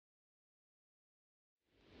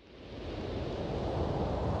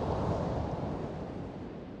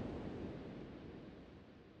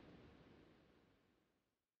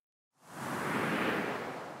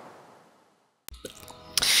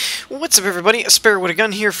What's up, everybody? A Sparrow with a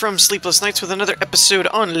Gun here from Sleepless Nights with another episode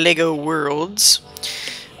on LEGO Worlds.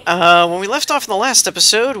 When we left off in the last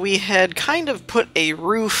episode, we had kind of put a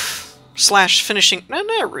roof slash finishing... No,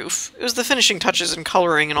 not a roof. It was the finishing touches and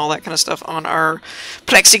coloring and all that kind of stuff on our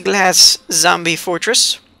plexiglass zombie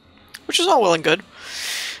fortress, which is all well and good.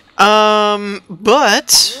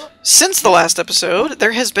 But since the last episode,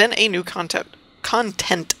 there has been a new content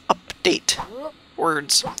update.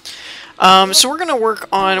 Words. So we're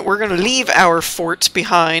going to leave our fort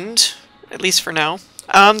behind, at least for now.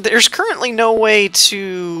 There's currently no way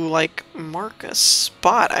to, like, mark a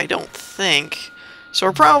spot, I don't think. So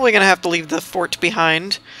we're probably going to have to leave the fort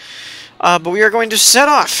behind. But we are going to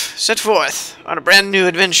set forth on a brand new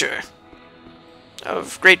adventure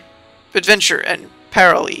of great adventure and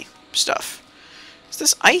peril-y stuff. Is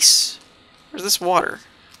this ice? Or is this water?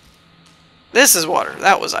 This is water.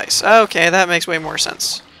 That was ice. Okay, that makes way more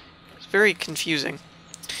sense. Very confusing.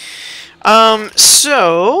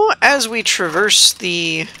 So, as we traverse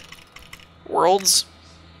the worlds,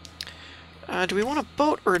 do we want a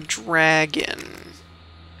boat or a dragon?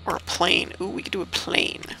 Or a plane? Ooh, we could do a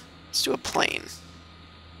plane. Let's do a plane.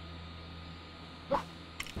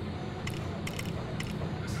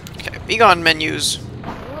 Okay, be gone, menus.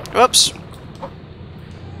 Whoops.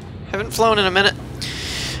 Haven't flown in a minute.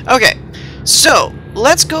 Okay, so,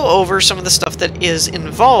 let's go over some of the stuff that is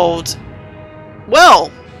involved.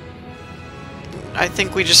 Well, I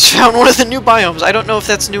think we just found one of the new biomes. I don't know if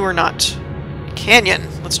that's new or not. Canyon.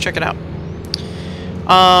 Let's check it out.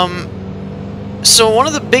 So one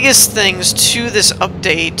of the biggest things to this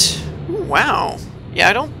update... Ooh, wow. Yeah,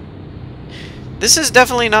 I don't... This is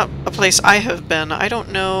definitely not a place I have been. I don't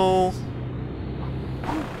know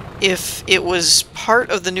if it was part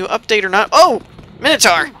of the new update or not. Oh!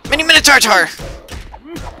 Minotaur! Mini Minotaur!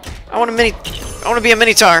 I want to be a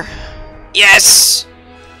Minotaur. Yes!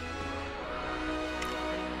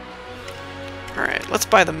 Alright, let's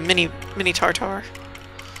buy the mini Tartar.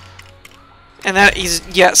 And that is,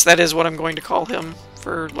 yes, that is what I'm going to call him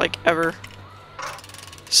for, like, ever.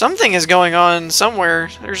 Something is going on somewhere.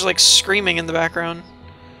 There's, like, screaming in the background.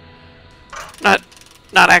 Not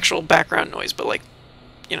actual background noise, but, like,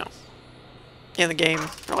 you know, in the game.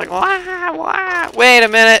 They're like, wah, wah. Wait a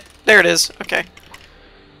minute. There it is. Okay.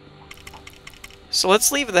 So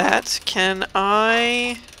let's leave that. Can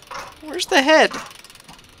I... Where's the head?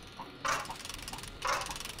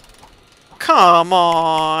 Come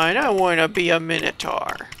on, I want to be a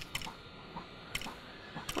Minotaur.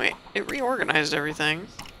 Wait, it reorganized everything.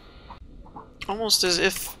 Almost as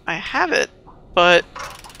if I have it, but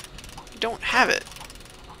I don't have it.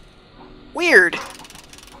 Weird.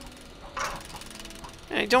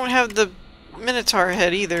 And I don't have the Minotaur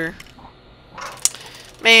head either.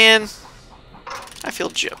 Man, I feel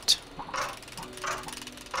gypped.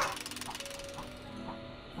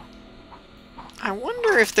 I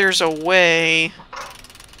wonder if there's a way,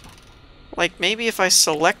 like maybe if I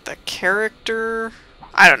select the character,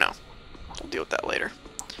 I don't know. We'll deal with that later.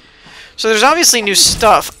 So there's obviously new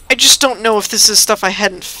stuff. I just don't know if this is stuff I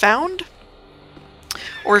hadn't found,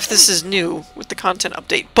 or if this is new with the content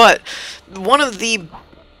update. But one of the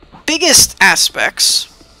biggest aspects...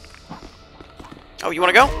 Oh, you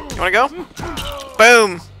wanna go? You wanna go?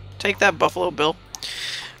 Boom! Take that, Buffalo Bill.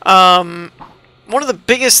 One of the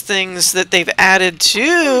biggest things that they've added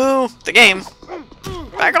to the game...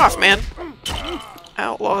 Back off, man!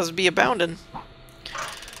 Outlaws be abounding.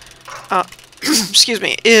 Excuse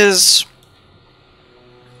me, is...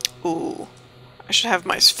 Ooh. I should have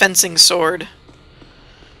my fencing sword.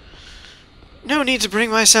 No need to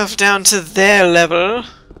bring myself down to their level.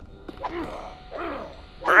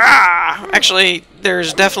 Actually,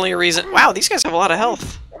 there's definitely a reason... Wow, these guys have a lot of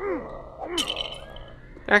health.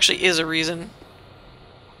 There actually is a reason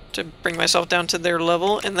to bring myself down to their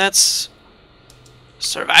level, and that's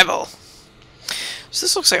survival. So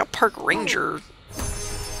this looks like a park ranger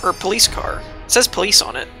or police car. It says police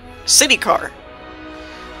on it. City car.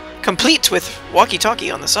 Complete with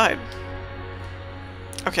walkie-talkie on the side.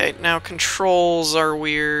 Okay, now controls are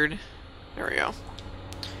weird. There we go.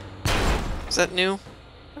 Is that new?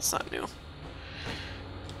 That's not new.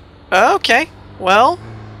 Okay, well,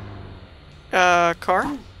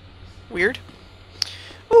 car. Weird.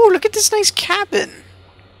 Ooh, look at this nice cabin.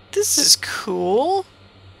 This is cool.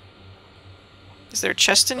 Is there a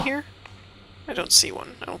chest in here? I don't see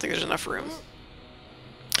one. I don't think there's enough room.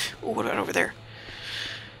 Ooh, what about over there?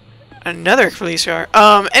 Another police car.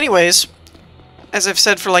 Anyways, as I've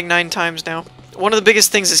said for like 9 times now, one of the biggest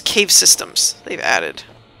things is cave systems they've added.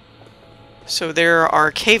 So there are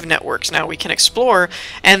cave networks now we can explore,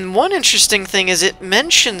 and one interesting thing is it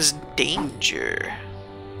mentions danger.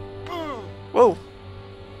 Whoa.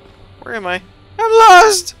 Where am I? I'm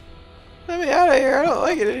lost! Let me out of here. I don't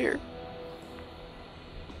like it in here.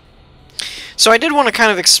 So I did want to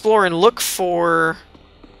kind of explore and look for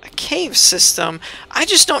a cave system. I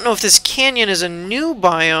just don't know if this canyon is a new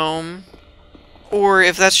biome or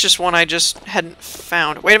if that's just one I just hadn't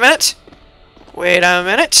found. Wait a minute! Wait a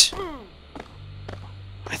minute!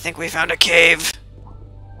 I think we found a cave.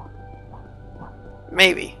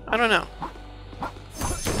 Maybe. I don't know.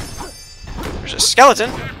 There's a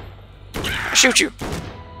skeleton. I'll shoot you.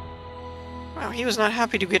 Wow, he was not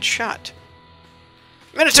happy to get shot.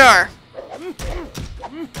 Minotaur!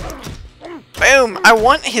 Boom! I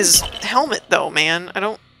want his helmet though, man. I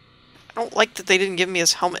don't like that they didn't give me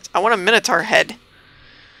his helmet. I want a Minotaur head.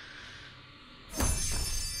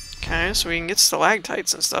 Okay, so we can get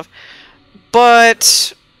stalactites and stuff.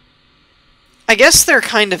 But I guess they're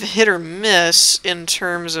kind of hit or miss in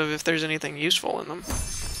terms of if there's anything useful in them.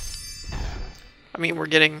 I mean, we're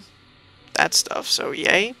getting that stuff, so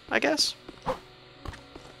yay, I guess.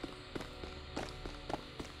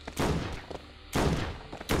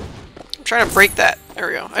 I'm trying to break that. There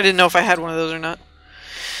we go. I didn't know if I had one of those or not.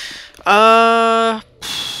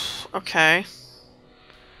 Okay.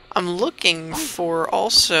 I'm looking for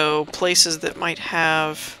also places that might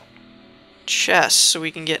have chests so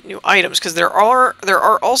we can get new items, because there are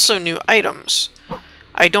also new items.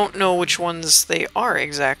 I don't know which ones they are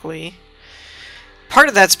exactly. Part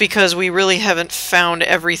of that's because we really haven't found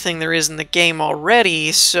everything there is in the game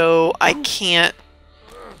already, so I can't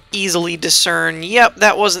easily discern, yep,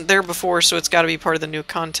 that wasn't there before, so it's got to be part of the new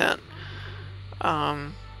content.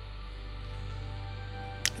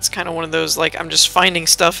 It's kind of one of those, like, I'm just finding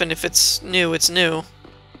stuff, and if it's new, it's new.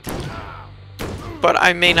 But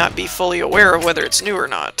I may not be fully aware of whether it's new or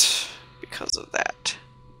not because of that.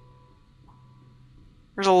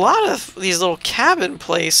 There's a lot of these little cabin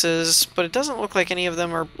places, but it doesn't look like any of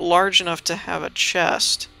them are large enough to have a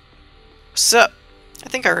chest. So, I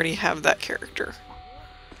think I already have that character.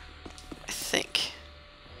 I think.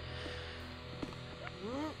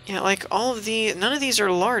 Yeah, like all of the... None of these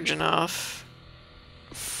are large enough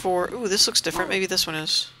for... Ooh, this looks different. Maybe this one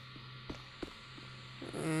is.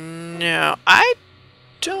 No, I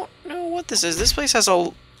don't know what this is. This place has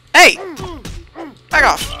a... Hey! Back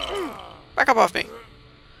off! Back up off me.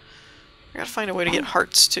 I gotta find a way to get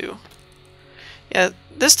hearts, too. Yeah,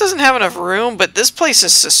 this doesn't have enough room, but this place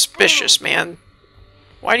is suspicious, man.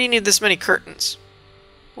 Why do you need this many curtains?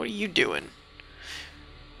 What are you doing?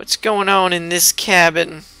 What's going on in this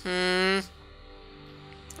cabin? I'm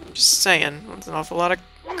just saying. That's an awful lot of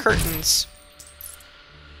curtains.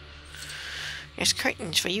 There's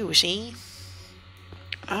curtains for you, see?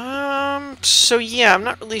 So yeah, I'm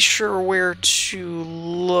not really sure where to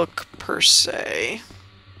look, per se.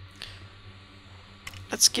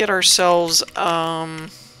 Let's get ourselves, another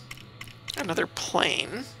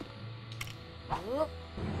plane.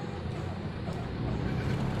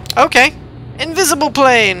 Okay! Invisible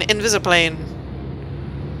plane! Invisiplane.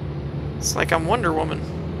 It's like I'm Wonder Woman.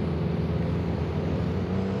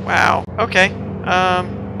 Wow. Okay.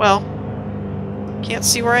 Well... Can't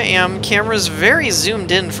see where I am. Camera's very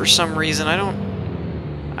zoomed in for some reason. I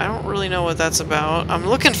don't really know what that's about. I'm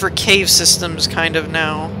looking for cave systems kind of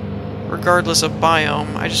now, regardless of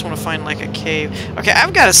biome. I just want to find like a cave. Okay,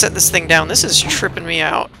 I've got to set this thing down. This is tripping me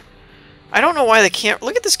out. I don't know why the camera...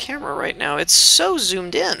 Look at this camera right now. It's so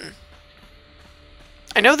zoomed in.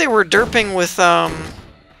 I know they were derping with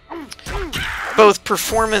both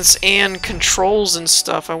performance and controls and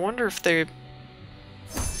stuff. I wonder if they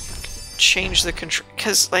change the control,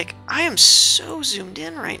 because like I am so zoomed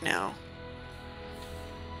in right now.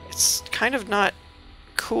 It's kind of not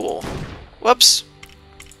cool. Whoops.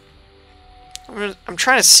 I'm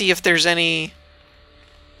trying to see if there's any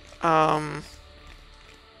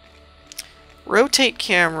rotate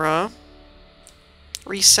camera,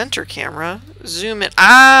 recenter camera, zoom in.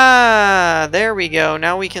 Ah, there we go.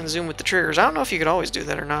 Now we can zoom with the triggers. I don't know if you could always do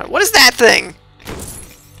that or not. What is that thing?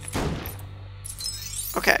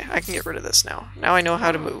 Okay, I can get rid of this now. Now I know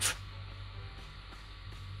how to move.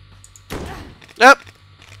 Nope.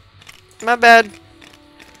 My bad.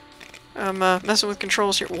 I'm messing with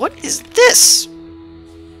controls here. What is this?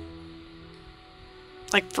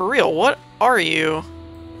 Like, for real, what are you?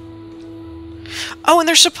 Oh, and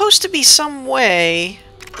there's supposed to be some way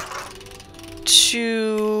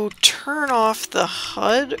to turn off the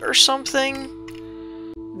HUD or something?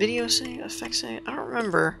 Video setting, effect setting, I don't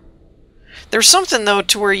remember. There's something though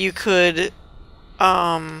to where you could,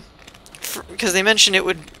 because they mentioned it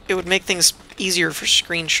would make things easier for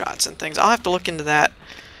screenshots and things. I'll have to look into that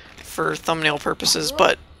for thumbnail purposes.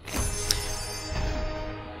 But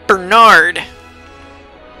Bernard.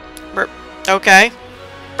 Okay.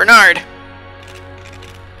 Bernard.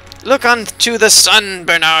 Look unto the sun,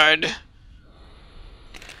 Bernard.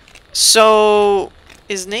 So,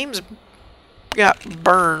 his name's got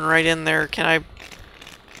burn right in there. Can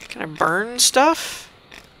I burn stuff?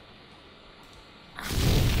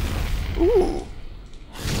 Ooh.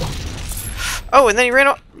 Oh, and then he ran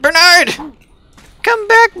off. Bernard! Come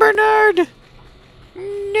back, Bernard!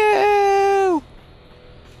 No!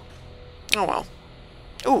 Oh well.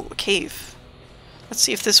 Ooh, a cave. Let's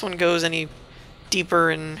see if this one goes any deeper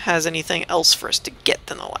and has anything else for us to get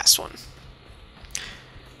than the last one.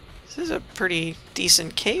 This is a pretty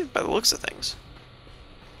decent cave by the looks of things.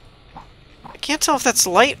 I can't tell if that's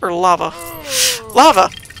light or lava. Lava!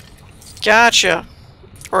 Gotcha!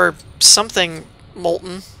 Or something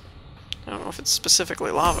molten. I don't know if it's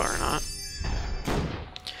specifically lava or not.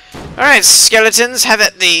 Alright, skeletons, have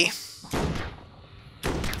at thee!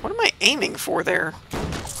 What am I aiming for there?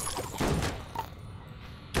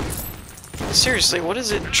 Seriously, what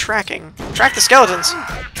is it tracking? Track the skeletons!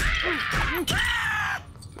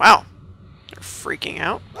 Wow. They're freaking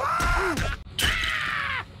out.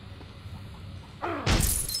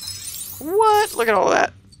 What? Look at all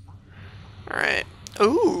that. Alright.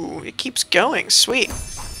 Ooh, it keeps going. Sweet.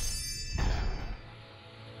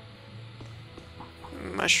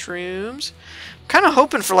 Mushrooms. I'm kind of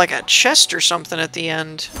hoping for like a chest or something at the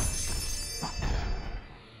end.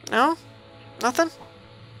 No? Nothing?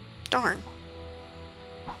 Darn.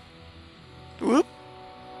 Whoop.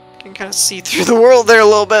 You can kind of see through the world there a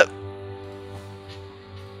little bit.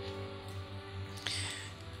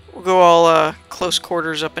 We'll go all close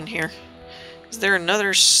quarters up in here. Is there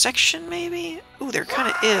another section maybe? Ooh, there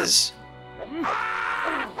kind of is.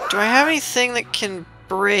 Do I have anything that can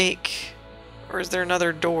break? Or is there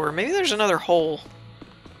another door? Maybe there's another hole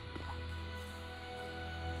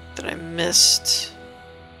that I missed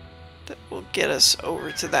that will get us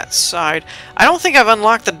over to that side. I don't think I've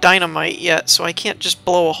unlocked the dynamite yet, so I can't just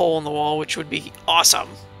blow a hole in the wall, which would be awesome.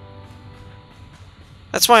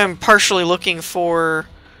 That's why I'm partially looking for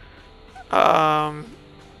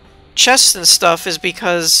chests and stuff, is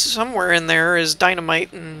because somewhere in there is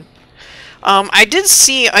dynamite. And I did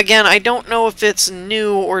see, again, I don't know if it's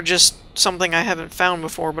new or just something I haven't found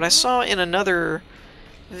before, but I saw in another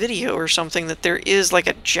video or something that there is like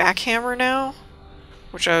a jackhammer now,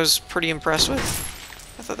 which I was pretty impressed with.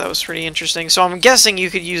 I thought that was pretty interesting. So I'm guessing you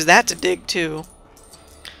could use that to dig too.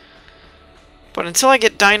 But until I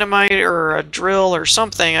get dynamite or a drill or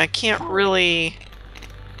something, I can't really...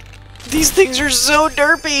 These things are so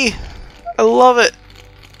derpy! I love it!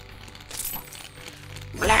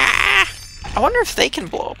 Blah! I wonder if they can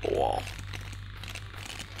blow up a wall.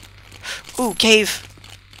 Ooh, cave!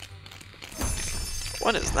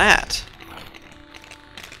 What is that?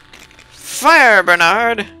 Fire,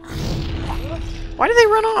 Bernard! Why do they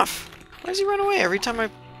run off? Why does he run away every time I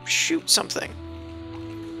shoot something?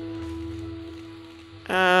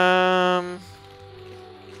 Oh,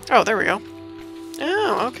 there we go.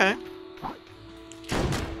 Oh, okay.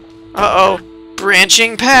 Uh-oh.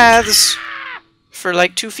 Branching paths! For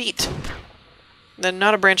like 2 feet. Then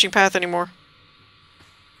not a branching path anymore.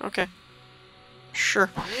 Okay.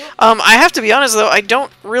 Sure. I have to be honest though, I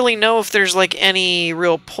don't really know if there's like any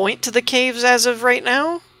real point to the caves as of right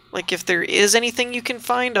now. Like if there is anything you can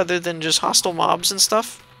find other than just hostile mobs and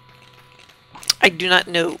stuff. I do not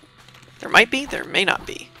know. There might be, there may not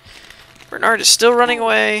be. Bernard is still running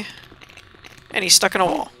away. And he's stuck in a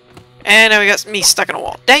wall. And now we got me stuck in a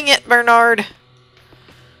wall. Dang it, Bernard!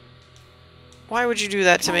 Why would you do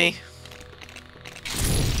that to me?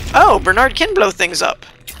 Oh, Bernard can blow things up.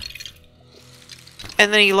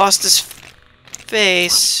 And then he lost his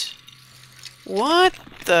face. What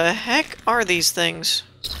the heck are these things?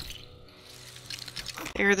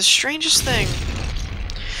 They're the strangest thing.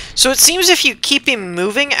 So it seems if you keep him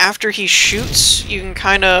moving after he shoots, you can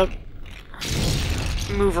kind of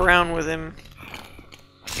move around with him.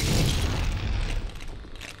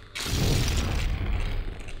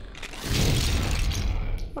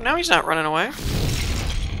 Well, now he's not running away.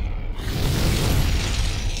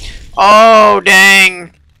 Oh,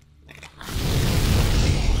 dang!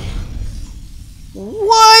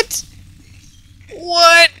 What?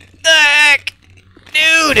 What the heck?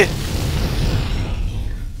 Dude!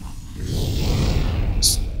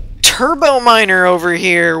 Turbo miner over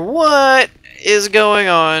here. What is going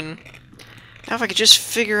on? Now if I could just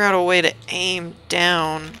figure out a way to aim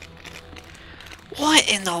down. What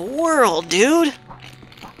in the world, dude?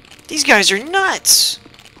 These guys are nuts!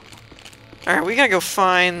 Alright, we gotta go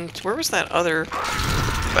find... Where was that other...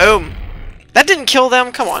 Boom! That didn't kill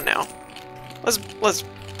them? Come on now. Let's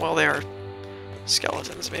Well, they are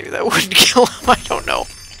skeletons. Maybe that wouldn't kill them. I don't know.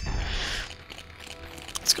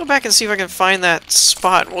 Let's go back and see if I can find that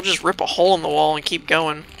spot. We'll just rip a hole in the wall and keep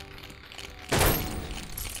going.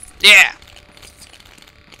 Yeah!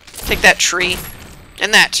 Take that tree.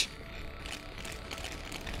 And that.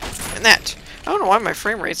 And that. I don't know why my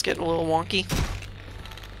frame rate's getting a little wonky.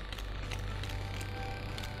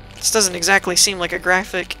 This doesn't exactly seem like a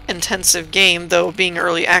graphic-intensive game, though being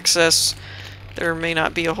early access, there may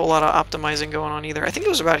not be a whole lot of optimizing going on either. I think it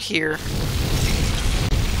was about here.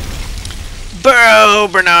 Burrow,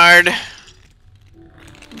 Bernard!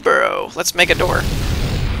 Burrow. Let's make a door.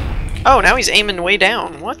 Oh, now he's aiming way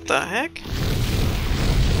down. What the heck?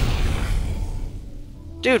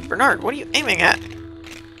 Dude, Bernard, what are you aiming at?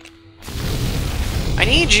 I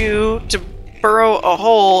need you to burrow a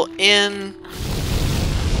hole in...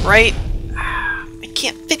 right? I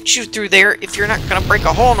can't fit you through there if you're not gonna break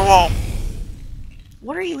a hole in the wall.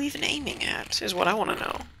 What are you even aiming at, is what I want to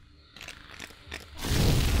know.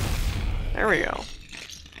 There we go.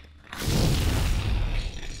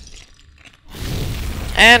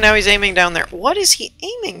 And now he's aiming down there. What is he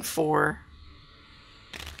aiming for?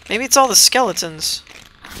 Maybe it's all the skeletons.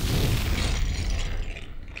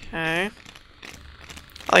 Okay. I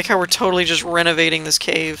like how we're totally just renovating this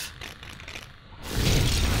cave.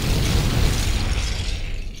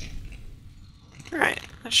 Alright,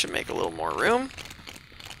 that should make a little more room.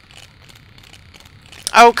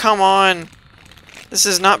 Oh, come on! This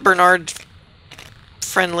is not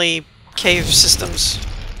Bernard-friendly cave systems.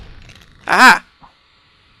 Ah!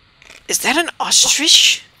 Is that an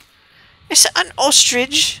ostrich? Is it an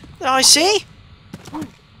ostrich that I see?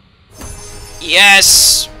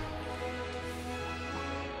 Yes!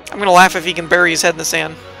 I'm gonna laugh if he can bury his head in the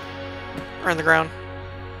sand. Or in the ground.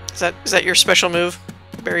 Is that your special move?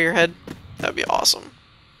 Bury your head? That'd be awesome.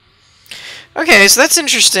 Okay, so that's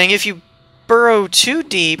interesting. If you burrow too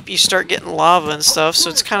deep, you start getting lava and stuff, so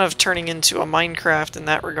it's kind of turning into a Minecraft in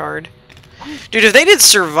that regard. Dude, if they did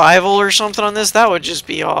survival or something on this, that would just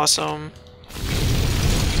be awesome.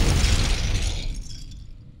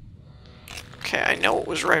 Okay, I know it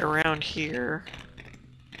was right around here.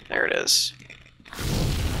 There it is.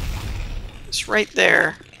 It's right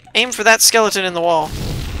there. Aim for that skeleton in the wall.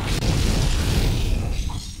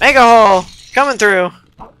 Make a hole! Coming through!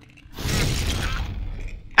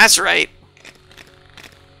 That's right.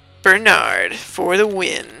 Bernard for the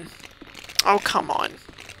win. Oh, come on.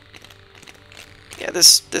 Yeah,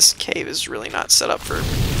 this cave is really not set up for him.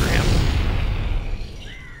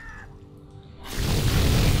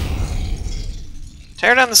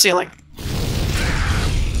 Tear down the ceiling.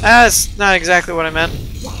 That's not exactly what I meant.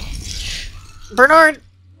 Bernard,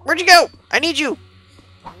 where'd you go? I need you.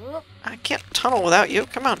 I can't tunnel without you.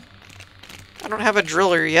 Come on. I don't have a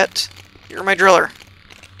driller yet. You're my driller.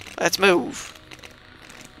 Let's move.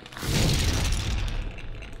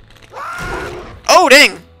 Oh,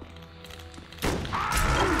 dang!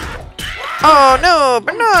 Oh, no!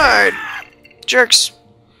 Bernard! Jerks.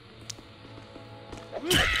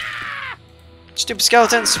 Stupid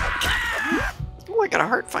skeletons. Oh, I got a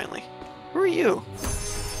heart finally. Who are you?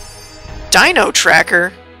 Dino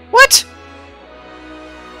tracker? What?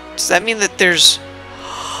 Does that mean that there's...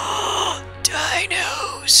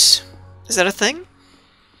 dinos? Is that a thing?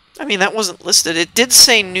 I mean, that wasn't listed. It did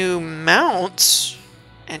say new mounts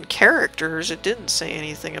and characters. It didn't say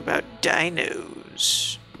anything about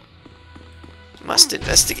dinos. Must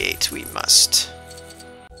investigate. We must.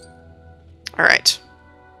 Alright.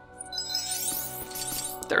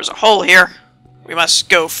 There's a hole here. We must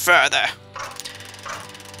go further.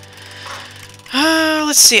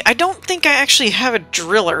 Let's see. I don't think I actually have a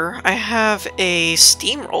driller. I have a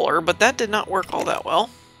steamroller, but that did not work all that well.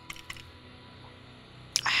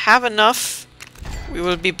 I have enough. We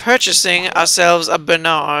will be purchasing ourselves a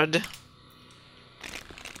Bernard.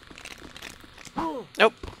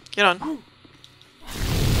 Nope. Get on.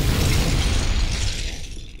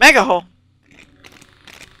 Mega hole.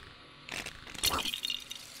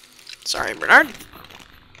 Sorry, Bernard.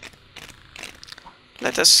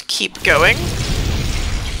 Let us keep going.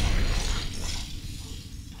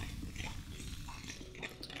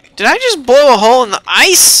 Did I just blow a hole in the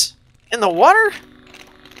ice? In the water?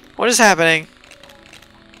 What is happening?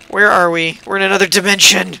 Where are we? We're in another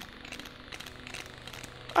dimension.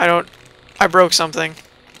 I broke something.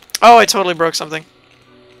 Oh, I totally broke something.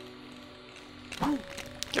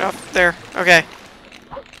 Get off there. Okay.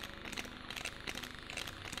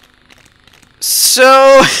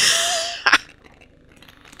 So...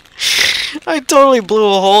 I totally blew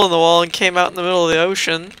a hole in the wall and came out in the middle of the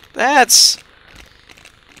ocean. That's...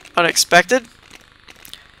 unexpected.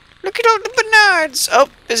 Look at all the Bernards! Oh,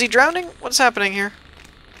 is he drowning? What's happening here?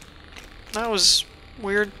 That was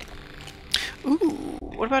weird. Ooh,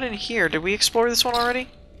 what about in here? Did we explore this one already?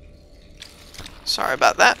 Sorry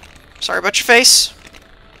about that. Sorry about your face.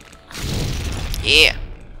 Yeah.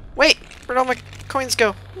 Wait, where'd all my coins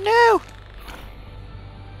go? No!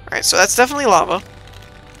 Alright, so that's definitely lava.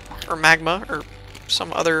 Or magma, or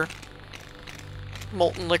some other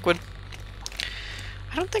molten liquid.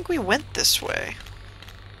 I don't think we went this way.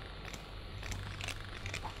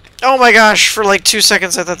 Oh my gosh, for like 2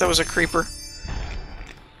 seconds I thought that was a creeper.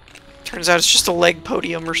 Turns out it's just a leg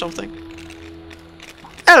podium or something.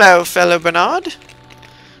 Hello, fellow Bernard.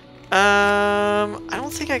 I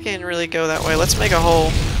don't think I can really go that way. Let's make a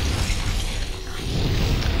hole.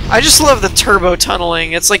 I just love the turbo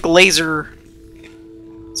tunneling. It's like laser.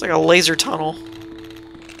 It's like a laser tunnel.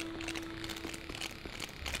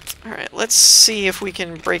 Alright, let's see if we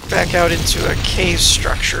can break back out into a cave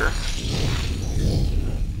structure.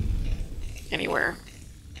 Anywhere.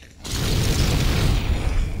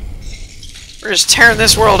 We're just tearing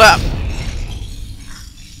this world up.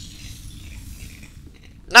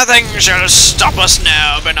 Nothing shall stop us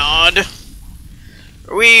now, Bernard.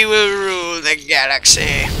 We will rule the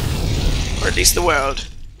galaxy. Or at least the world.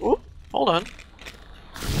 Ooh, hold on.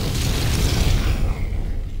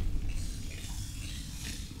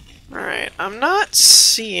 Alright, I'm not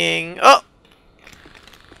seeing... Oh!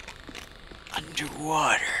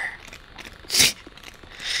 Underwater.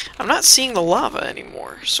 I'm not seeing the lava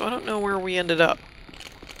anymore, so I don't know where we ended up.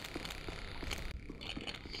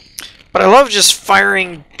 But I love just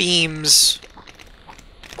firing beams,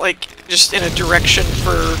 like, just in a direction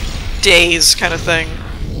for days kind of thing.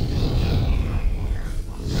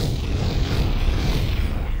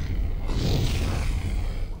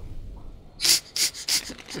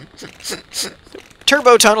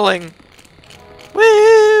 Turbo tunneling!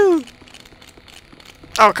 Woo!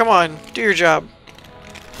 Oh, come on, do your job.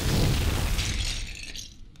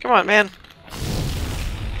 Come on, man.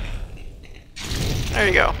 There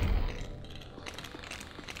you go.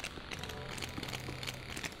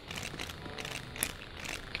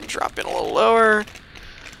 Can drop in a little lower.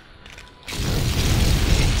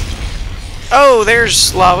 Oh,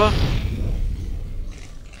 there's lava.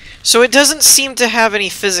 So it doesn't seem to have any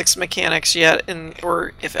physics mechanics yet,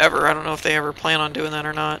 or if ever. I don't know if they ever plan on doing that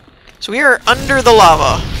or not. So we are under the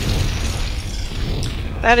lava.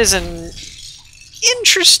 That is an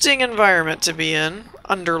interesting environment to be in,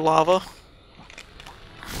 under lava.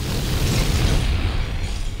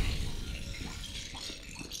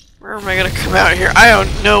 Where am I gonna come out here? I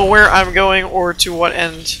don't know where I'm going or to what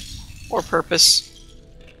end or purpose.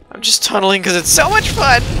 I'm just tunneling because it's so much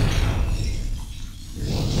fun!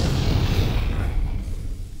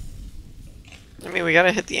 I mean, we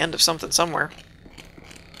gotta hit the end of something somewhere.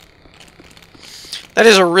 That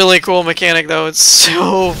is a really cool mechanic, though. It's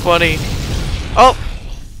so funny. Oh!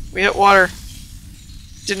 We hit water.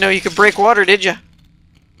 Didn't know you could break water, did you?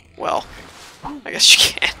 Well, I guess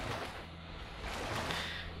you can.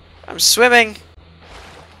 I'm swimming.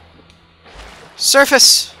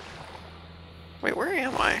 Surface! Wait, where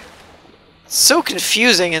am I? It's so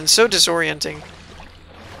confusing and so disorienting.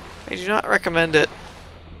 I do not recommend it.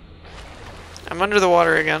 I'm under the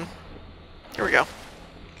water again. Here we go.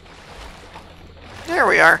 There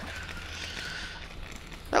we are.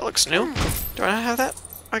 That looks new. Do I not have that?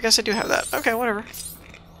 I guess I do have that. Okay, whatever.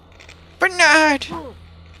 Bernard!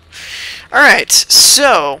 Alright,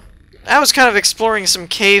 so... I was kind of exploring some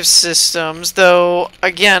cave systems, though,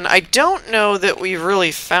 again, I don't know that we've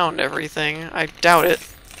really found everything. I doubt it.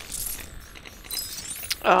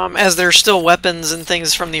 As there's still weapons and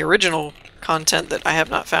things from the original content that I have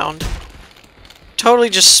not found. Totally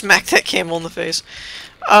just smacked that camel in the face.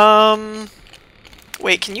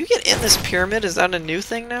 Wait, can you get in this pyramid? Is that a new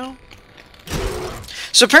thing now?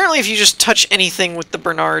 So apparently if you just touch anything with the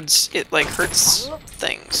Bernards, it, like, hurts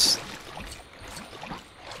things.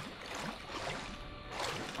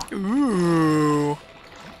 Ooh.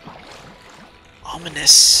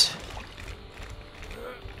 Ominous.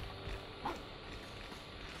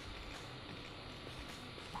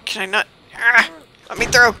 Can I not... Ah! Let me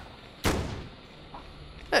through!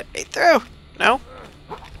 Let me through! No?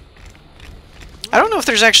 I don't know if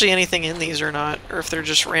there's actually anything in these or not, or if they're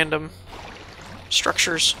just random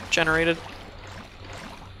structures generated.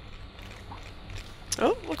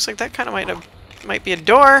 Oh, looks like that kind of might be a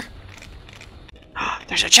door.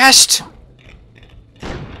 There's a chest!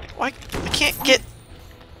 Why? I can't get...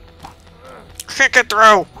 I can't get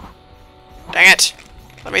through! Dang it!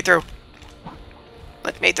 Let me through.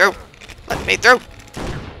 Let me through. Let me through.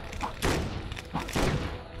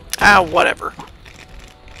 Ah, whatever.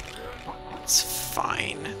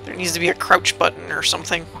 fine. There needs to be a crouch button or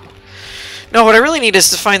something. No, what I really need is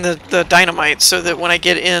to find the dynamite so that when I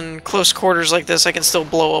get in close quarters like this, I can still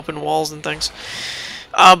blow open walls and things.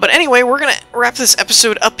 But anyway, we're going to wrap this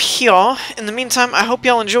episode up here. In the meantime, I hope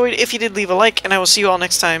y'all enjoyed. If you did, leave a like, and I will see you all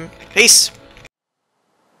next time. Peace!